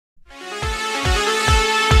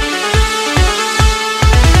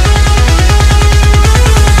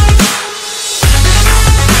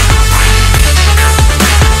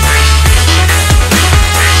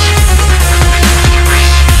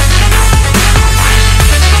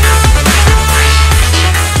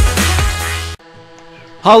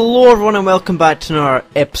Hello everyone and welcome back to another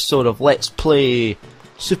episode of Let's Play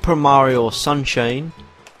Super Mario Sunshine.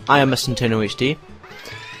 I am LegendaryGamersHD,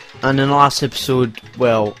 and in the last episode,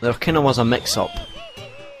 well, there kinda was a mix-up.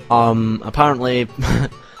 Apparently,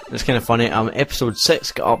 it's kinda funny, episode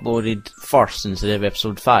 6 got uploaded first instead of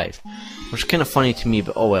episode 5. Which is kinda funny to me,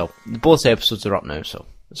 but oh well. Both episodes are up now, so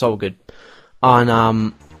it's all good. And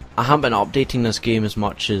I haven't been updating this game as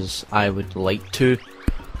much as I would like to.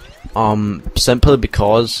 Simply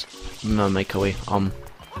because my mic away.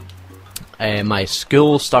 My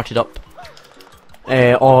school started up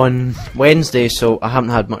on Wednesday, so I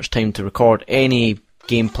haven't had much time to record any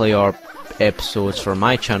gameplay or episodes for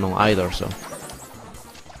my channel either. So,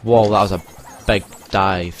 whoa, that was a big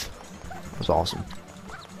dive. That was awesome.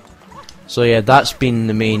 So yeah, that's been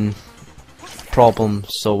the main problem.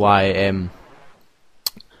 So why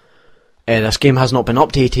this game has not been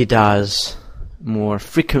updated as more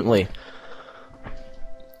frequently.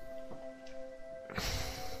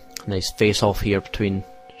 Nice face off here between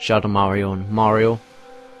Shadow Mario and Mario.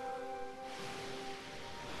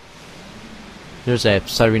 There's a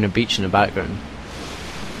Sirena Beach in the background.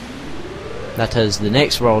 That is the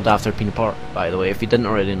next world after Pinna Park, by the way, if you didn't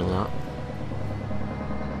already know that.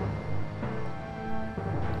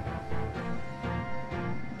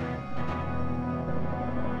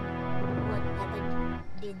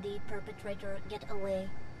 Get away.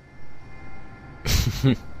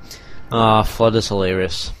 Flood is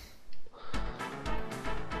hilarious.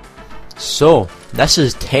 So, this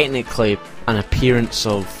is technically an appearance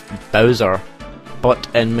of Bowser, but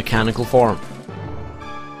in mechanical form.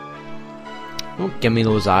 Don't give me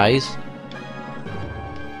those eyes.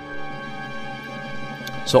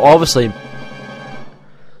 So obviously,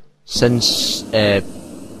 since,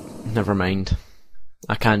 never mind.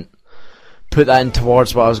 I can't put that in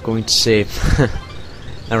towards what I was going to say.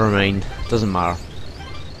 Never mind, doesn't matter.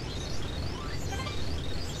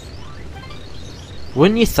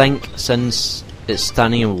 Wouldn't you think, since it's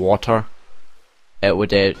standing in water, it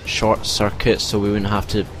would short circuit so we wouldn't have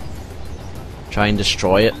to try and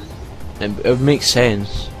destroy it? It would make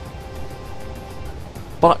sense.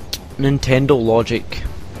 But Nintendo logic.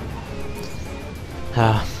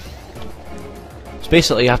 So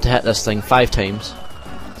basically you have to hit this thing 5 times.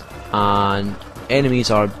 And enemies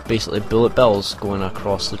are basically bullet bills going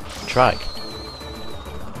across the track.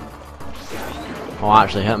 Oh, I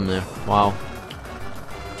actually hit him there. Wow.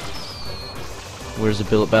 Where's the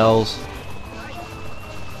bullet bills?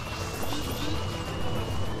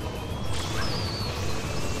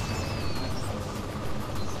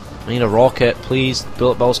 I need a rocket, please.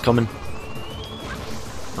 Bullet bills coming.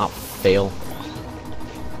 Ah, fail.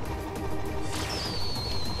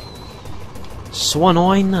 So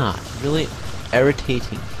annoying, that. Really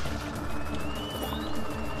irritating.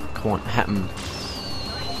 Come on, hit him.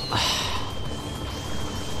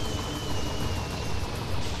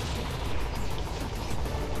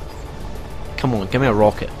 Come on, give me a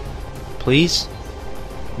rocket. Please?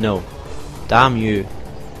 No. Damn you.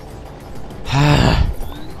 How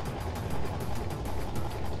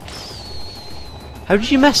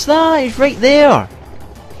did you miss that? He's right there.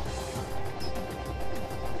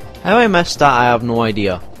 How I missed that, I have no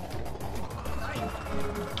idea.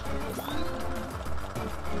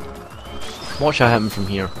 Watch I hit him from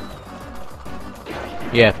here.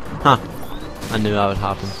 Yeah, huh. I knew that would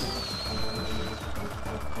happen.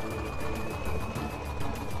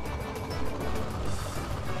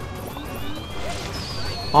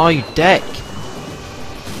 Oh, you dick!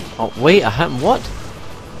 Oh, wait, I hit him. What?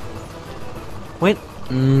 Wait.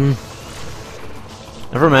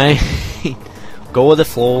 Never mind. Go with the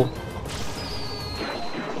flow.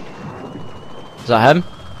 Is that him?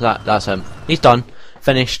 That's him. He's done.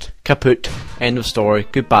 Finished. Kaput. End of story.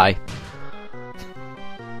 Goodbye.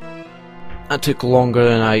 That took longer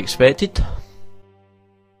than I expected.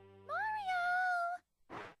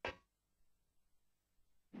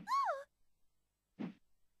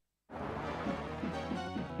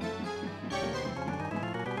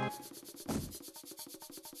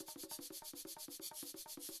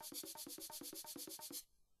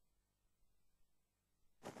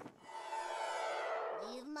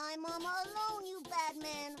 Leave my mama alone, you bad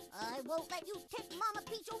man. I won't let you take Mama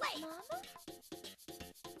Peach away. Mama?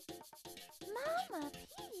 Mama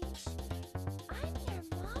Peach? I'm your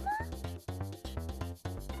mama?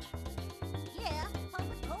 Yeah,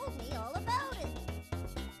 Papa told me all about it.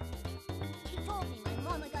 He told me my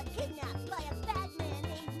mama got kidnapped by a bad man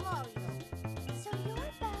named Mario. So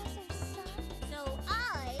you're Bowser's son? So I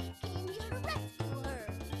came here to rescue her.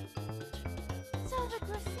 So the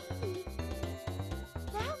graffiti,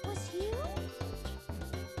 that was you?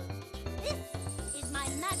 This is my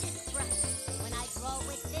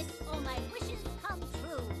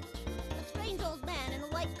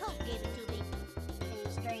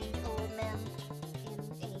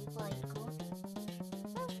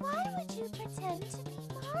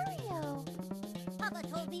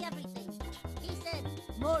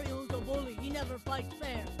fight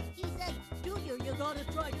fair. He said, Junior, you gotta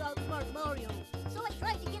try to outsmart Mario. so I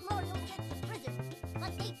tried to get Mario sent to prison.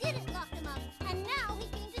 But they didn't lock him up, and now he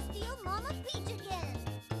came to steal Mama Peach again.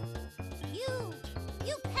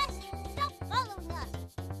 You pest! Stop following us!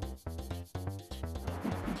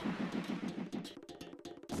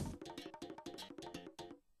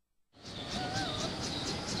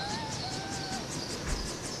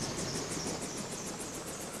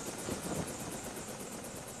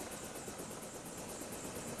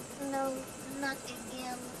 No, not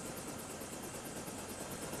again.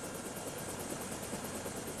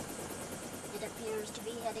 It appears to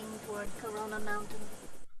be heading toward Corona Mountain.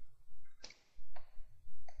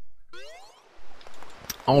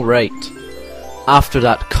 Alright, after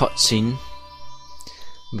that cutscene,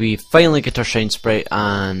 we finally get our Shine Sprite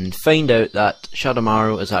and find out that Shadow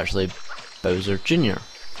Mario is actually Bowser Jr.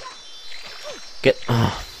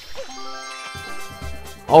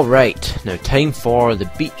 Alright, now time for the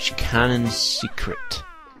Beach Cannon Secret.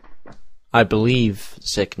 I believe the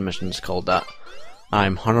second mission is called that.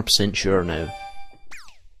 I'm 100% sure now.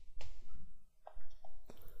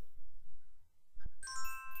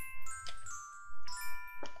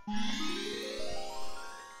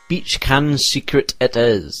 Beach Cannon Secret it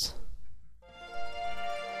is.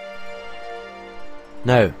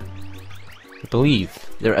 Now, I believe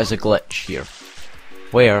there is a glitch here,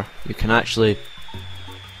 where you can actually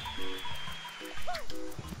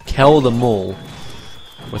kill the mole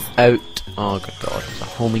without... oh good god, it's a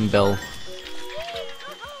homing bill.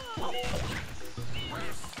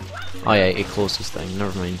 Oh yeah, he closed this thing,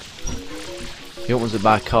 never mind. He opens it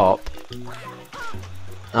back up.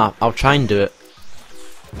 I'll try and do it.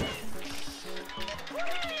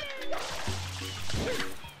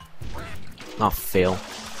 I'll fail.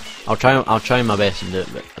 I'll try my best and do it,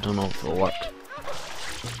 but I don't know if it'll work.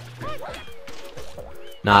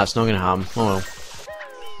 Nah, it's not gonna happen. Oh well.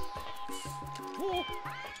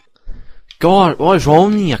 God, what is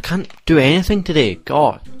wrong with me? I can't do anything today.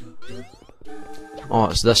 God. Oh,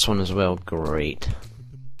 it's this one as well. Great.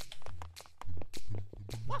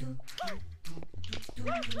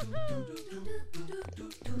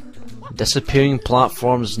 Disappearing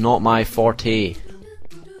platforms not my forte.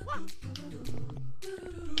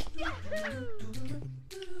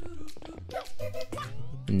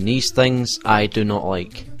 And these things I do not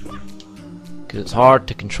like, because it's hard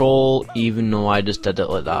to control even though I just did it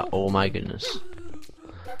like that. Oh my goodness.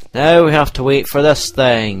 Now we have to wait for this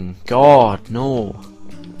thing. God, no.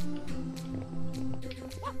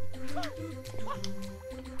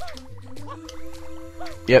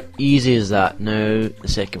 Yep, easy as that. Now the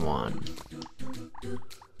second one.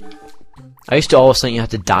 I used to always think you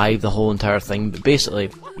had to dive the whole entire thing, but basically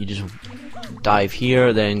you just dive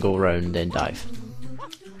here, then go around, then dive.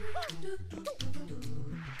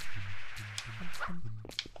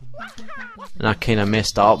 And I kinda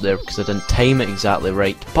messed that up there because I didn't time it exactly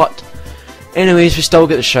right. But anyways, we still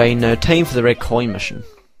get the shine. Now time for the red coin mission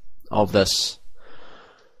of this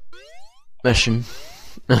mission.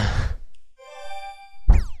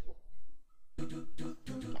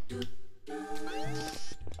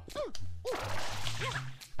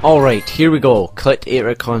 Alright, here we go. Collect 8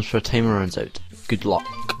 red coins before timer runs out. Good luck.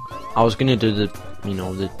 I was gonna do the, you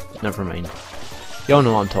know, the, never mind. Y'all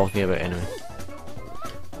know what I'm talking about anyway.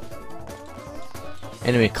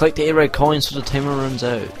 Anyway, collect 8 red coins so the timer runs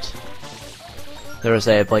out. There is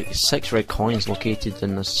like 6 red coins located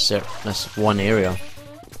in this one area.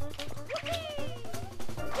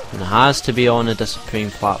 And it has to be on the disappearing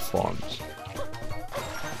platforms.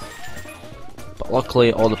 But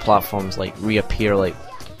luckily all the platforms like reappear like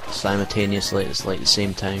simultaneously, it's like the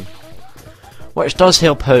same time. Which does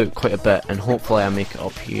help out quite a bit, and hopefully I make it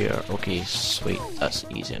up here. Okay, sweet, that's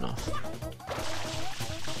easy enough.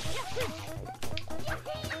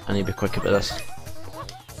 I need to be quick about this.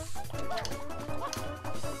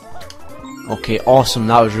 Okay, awesome,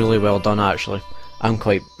 that was really well done actually. I'm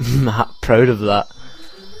quite proud of that.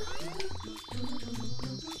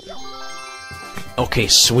 Okay,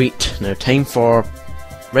 sweet. Now time for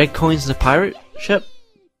red coins in the pirate ship,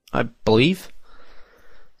 I believe.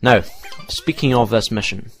 Now, speaking of this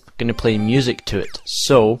mission, I'm going to play music to it.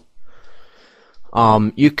 So,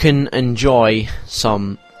 you can enjoy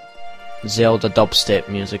some Zelda dubstep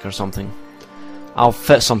music or something. I'll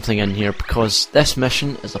fit something in here because this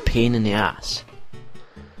mission is a pain in the ass.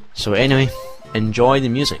 So anyway, enjoy the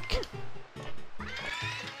music.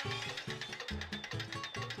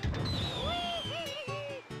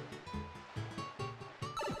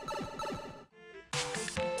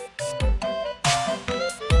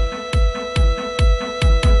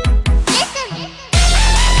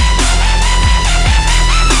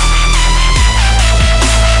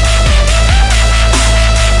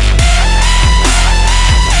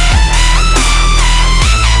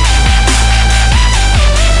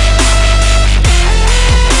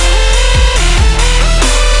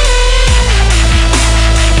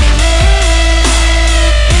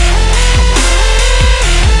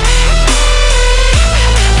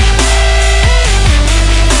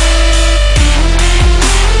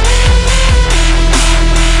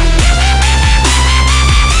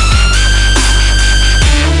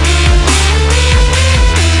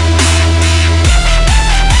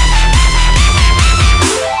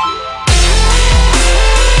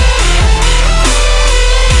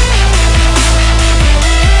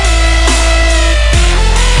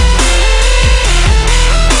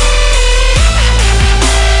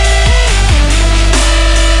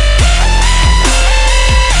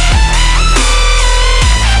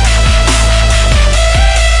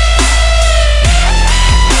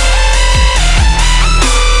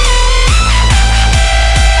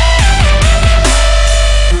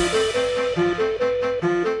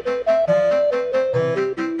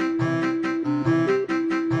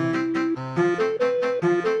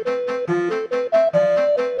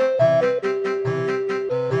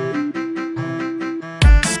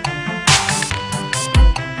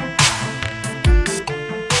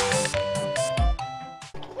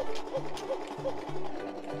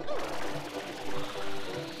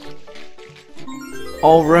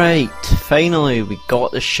 Alright, finally we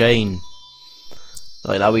got the shine.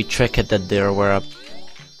 Like that wee trick I did there where I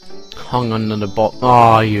hung under the bottom.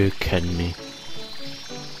 Oh, you kidding me.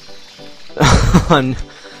 And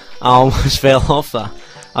I almost fell off that.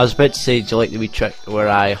 I was about to say, do you like the wee trick where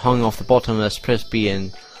I hung off the bottom of this, press B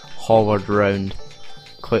and hovered around.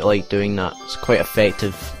 Quite like doing that, it's quite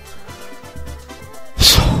effective.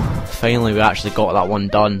 So, finally we actually got that one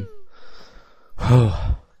done.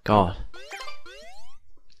 Oh, God.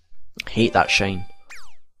 I hate that shine.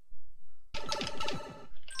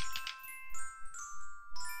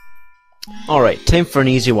 Alright, time for an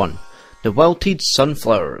easy one. The wilted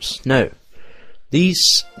sunflowers. Now,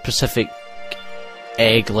 these specific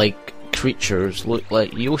egg-like creatures look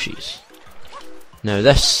like Yoshis. Now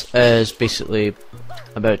this is basically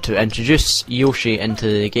about to introduce Yoshi into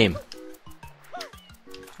the game.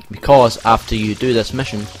 Because after you do this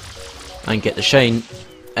mission and get the shine,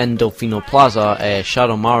 in Delfino Plaza,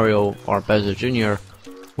 Shadow Mario or Bowser Jr.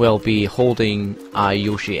 will be holding a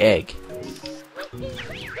Yoshi egg.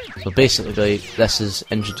 So basically this is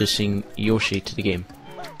introducing Yoshi to the game.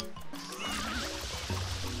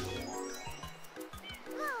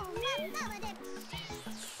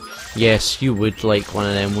 Yes, you would like one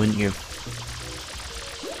of them, wouldn't you?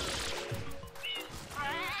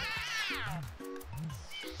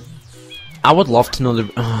 I would love to know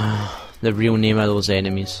the real name of those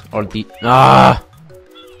enemies, or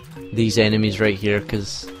these enemies right here,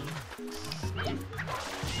 because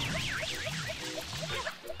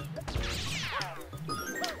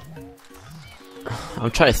I'm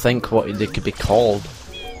trying to think what they could be called.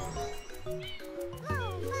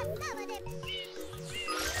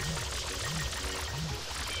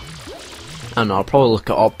 I don't know, I'll probably look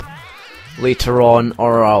it up later on,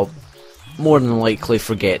 or I'll more than likely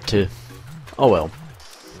forget to. Oh well.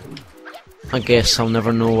 I guess I'll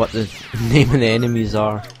never know what the name of the enemies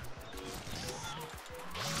are.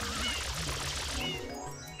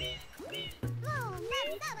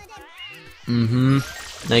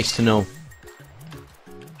 Nice to know.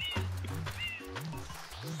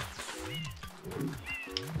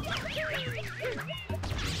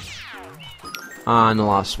 And the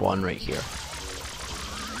last one right here.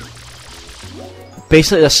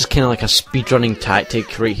 Basically this is kind of like a speedrunning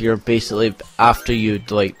tactic right here. Basically after you'd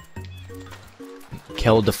like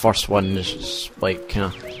killed the first one, just like kind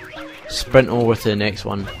of sprint over to the next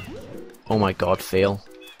one. Oh my god, fail.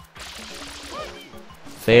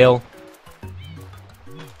 Fail.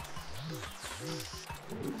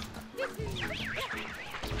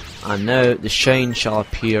 And now the shine shall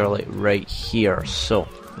appear like right here. So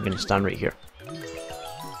I'm gonna stand right here.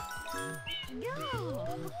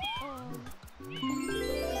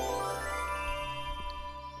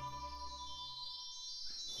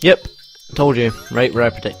 Yep, told you, right where I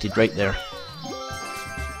predicted, right there.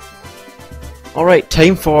 Alright,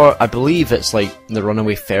 time for, I believe it's like the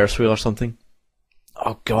Runaway Ferris wheel or something.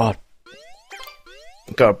 Oh god.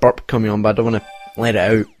 I've got a burp coming on, but I don't want to let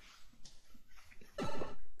it out.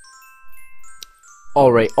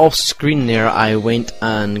 Alright, off screen there I went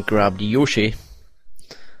and grabbed Yoshi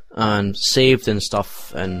and saved and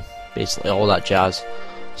stuff and basically all that jazz.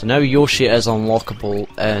 So now Yoshi is unlockable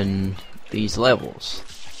in these levels.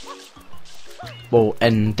 Well,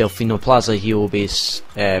 in Delfino Plaza he will be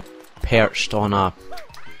perched on a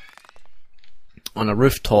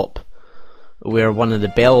rooftop where one of the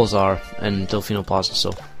bells are in Delfino Plaza,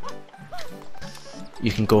 so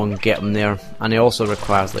you can go and get him there. And he also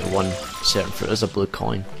requires like one certain fruit. There's a blue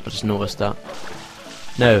coin, I just noticed that.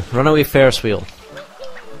 Now, Runaway Ferris wheel.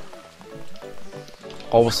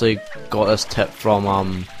 Obviously got this tip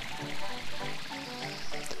from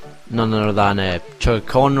none other than Chuck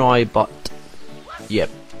Conroy, but yep,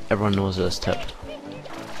 everyone knows this tip.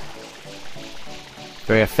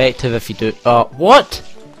 Very effective if you do. What?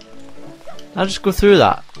 I'll just go through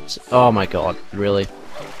that. Oh my god, really?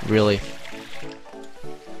 Really?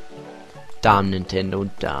 Damn Nintendo,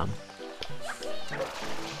 damn.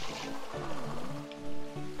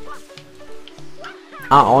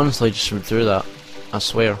 I honestly just went through that. I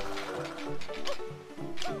swear.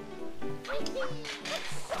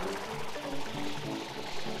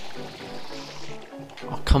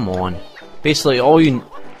 Oh, come on. Basically, all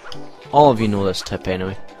of you know this tip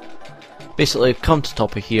anyway. Basically, come to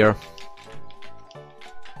top of here.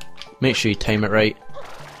 Make sure you time it right.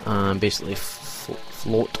 And basically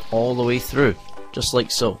float all the way through. Just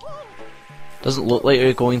like so. Doesn't look like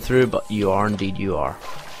you're going through, but you are, indeed you are.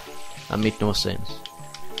 That made no sense.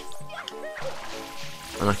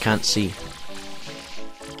 And I can't see.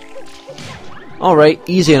 Alright,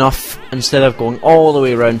 easy enough. Instead of going all the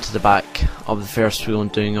way around to the back of the Ferris wheel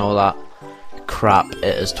and doing all that crap.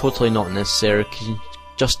 It is totally not necessary. You can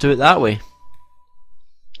just do it that way.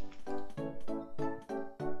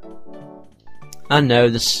 And now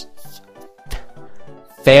this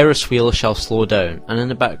Ferris wheel shall slow down, and in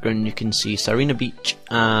the background you can see Sarina Beach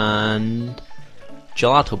and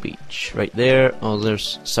Gelato Beach right there. Oh,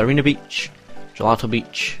 there's Sarina Beach, Gelato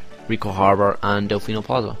Beach, Rico Harbour, and Delfino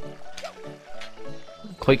Plaza.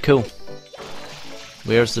 Quite cool.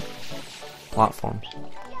 Where's the platforms?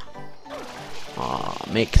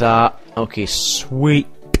 Make that. Okay, sweet.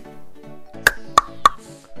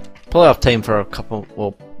 Probably have time for a couple.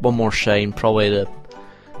 Well, one more shine. Probably the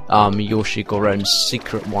Yoshi-Go-Rounds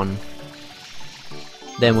secret one.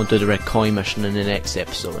 Then we'll do the red coin mission in the next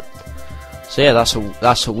episode. So yeah, that's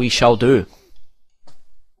what we shall do.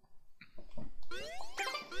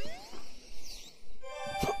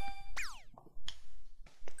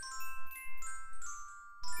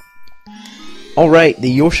 Alright, the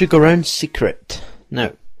Yoshi-Go-Rounds secret.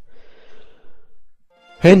 Now,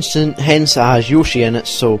 hence it has Yoshi in it,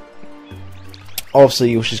 so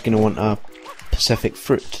obviously Yoshi's going to want a Pacific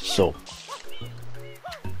fruit, so.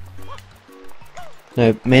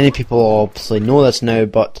 Now, many people obviously know this now,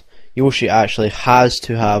 but Yoshi actually has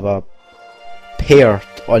to have a pair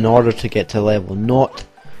in order to get to level, not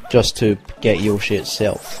just to get Yoshi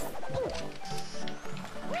itself.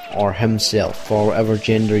 Or himself, or whatever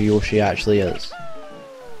gender Yoshi actually is.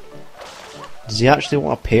 Does he actually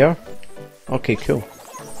want a pair? Okay, cool.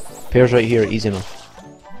 Pair's right here, easy enough.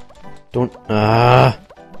 Don't.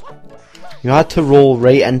 You had to roll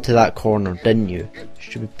right into that corner, didn't you?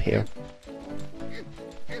 Stupid pair.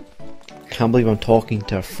 Can't believe I'm talking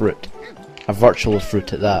to a fruit. A virtual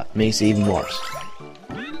fruit at that. Makes it even worse.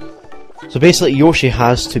 So basically, Yoshi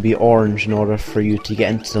has to be orange in order for you to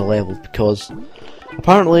get into the level, because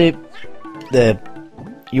apparently the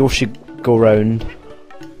Yoshi-Go-Round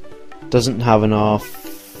doesn't have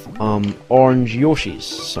enough orange Yoshis,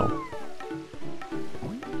 so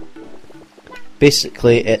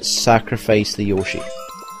basically it's sacrifice the Yoshi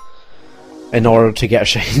in order to get a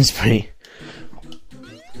shine spray.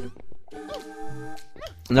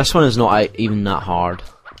 And this one is not even that hard.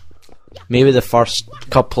 Maybe the first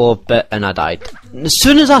couple of bit and I died. As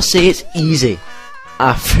soon as I say it's easy,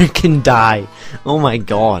 I freaking die. Oh my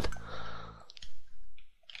god.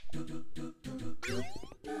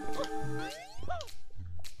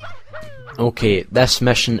 Okay, this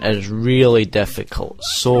mission is really difficult.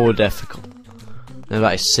 So difficult. Now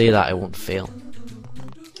that I say that, I won't fail.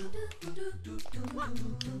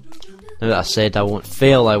 Now that I said I won't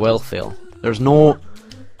fail, I will fail. There's no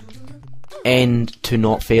end to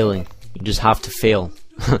not failing. You just have to fail.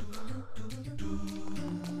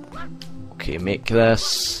 Okay, make this.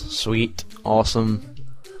 Sweet. Awesome.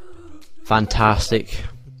 Fantastic.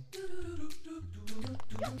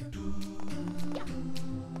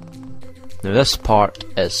 Now this part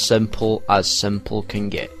is simple as simple can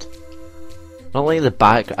get. I don't like the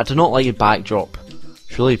back. I do not like the backdrop.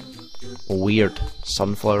 It's really weird.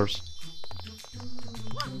 Sunflowers.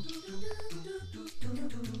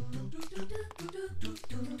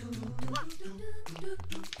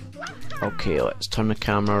 Okay, let's turn the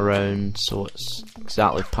camera around so it's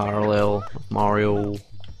exactly parallel with Mario.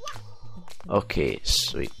 Okay,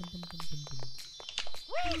 sweet.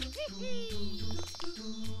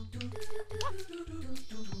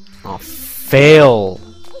 Oh, fail!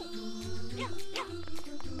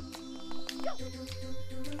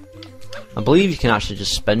 I believe you can actually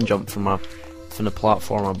just spin jump from the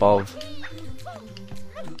platform above.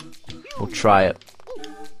 We'll try it.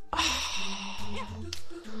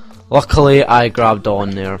 Luckily, I grabbed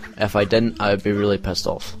on there. If I didn't, I would be really pissed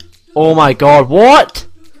off. Oh my god, what?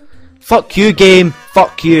 Fuck you, game.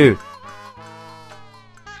 Fuck you.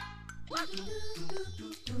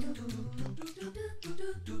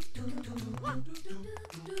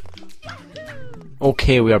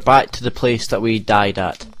 Okay, we are back to the place that we died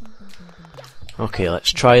at. Okay,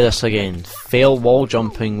 let's try this again. Fail wall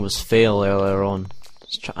jumping was fail earlier on.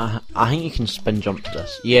 Let's try, I think you can spin jump to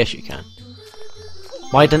this. Yes, you can.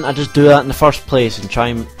 Why didn't I just do that in the first place and try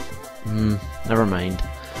and... never mind.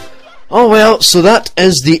 Oh well, so that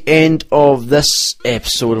is the end of this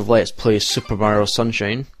episode of Let's Play Super Mario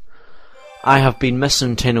Sunshine. I have been Miss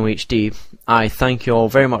Nintendo HD. I thank you all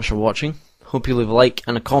very much for watching. Hope you leave a like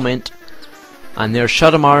and a comment. And there's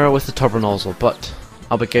Shadow Mario with the turbo nozzle, but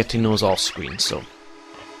I'll be getting those off screen, so...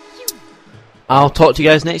 I'll talk to you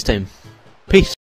guys next time. Peace.